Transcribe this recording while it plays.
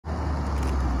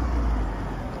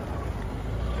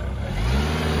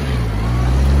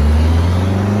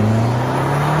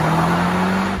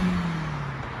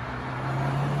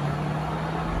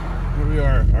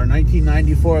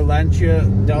1994 Lancia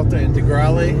Delta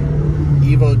Integrale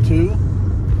Evo 2.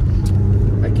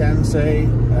 I can say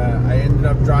I ended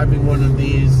up driving one of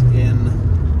these in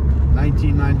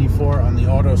 1994 on the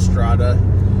Autostrada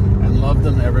and loved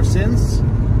them ever since.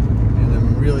 And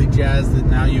I'm really jazzed that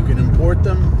now you can import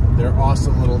them. They're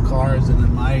awesome little cars, and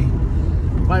in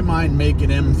my mind make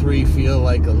an M3 feel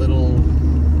like a little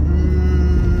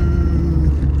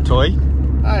toy?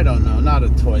 I don't know, not a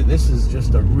toy. This is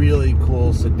just a really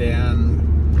cool sedan,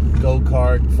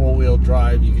 go-kart, four-wheel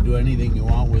drive. You can do anything you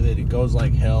want with it. It goes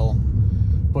like hell.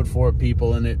 Put 4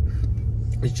 people in it.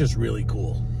 It's just really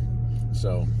cool.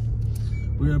 So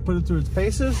we're gonna put it through its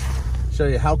paces, show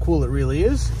you how cool it really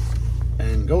is,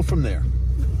 and go from there.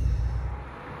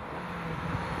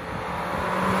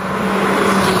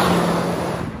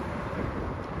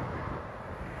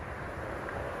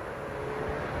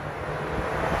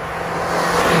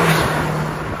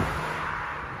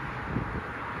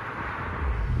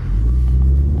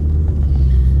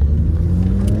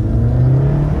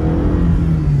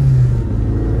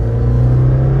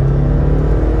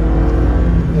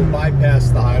 Bypass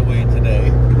the highway today.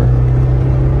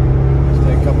 Just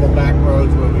take a couple back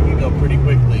roads where we can go pretty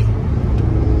quickly.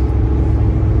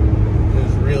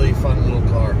 It's a really fun little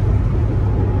car.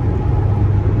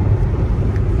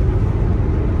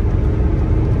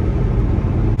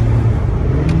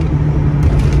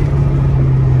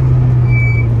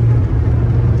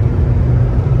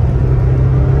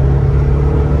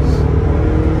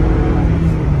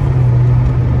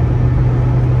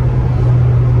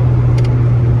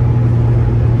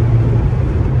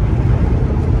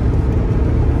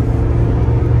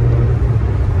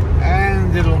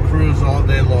 All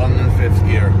day long in 5th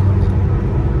gear.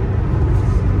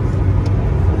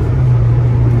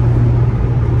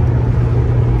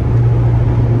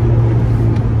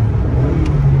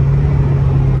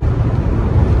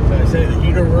 So I say the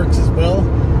heater works as well,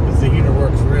 because the heater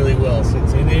works really well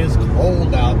since it is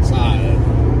cold outside.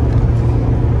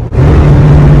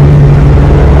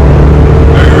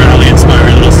 Very rarely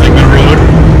inspiring little segment road.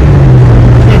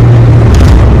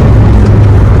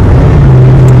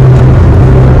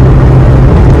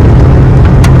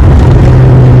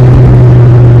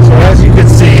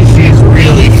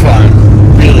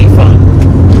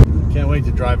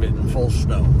 Drive it in full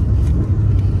snow.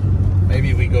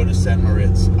 Maybe we go to St.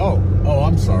 Moritz. Oh,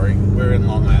 I'm sorry. We're in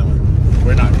Long Island.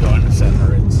 We're not going to St.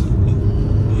 Moritz.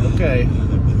 Okay.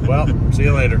 Well, see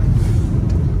you later.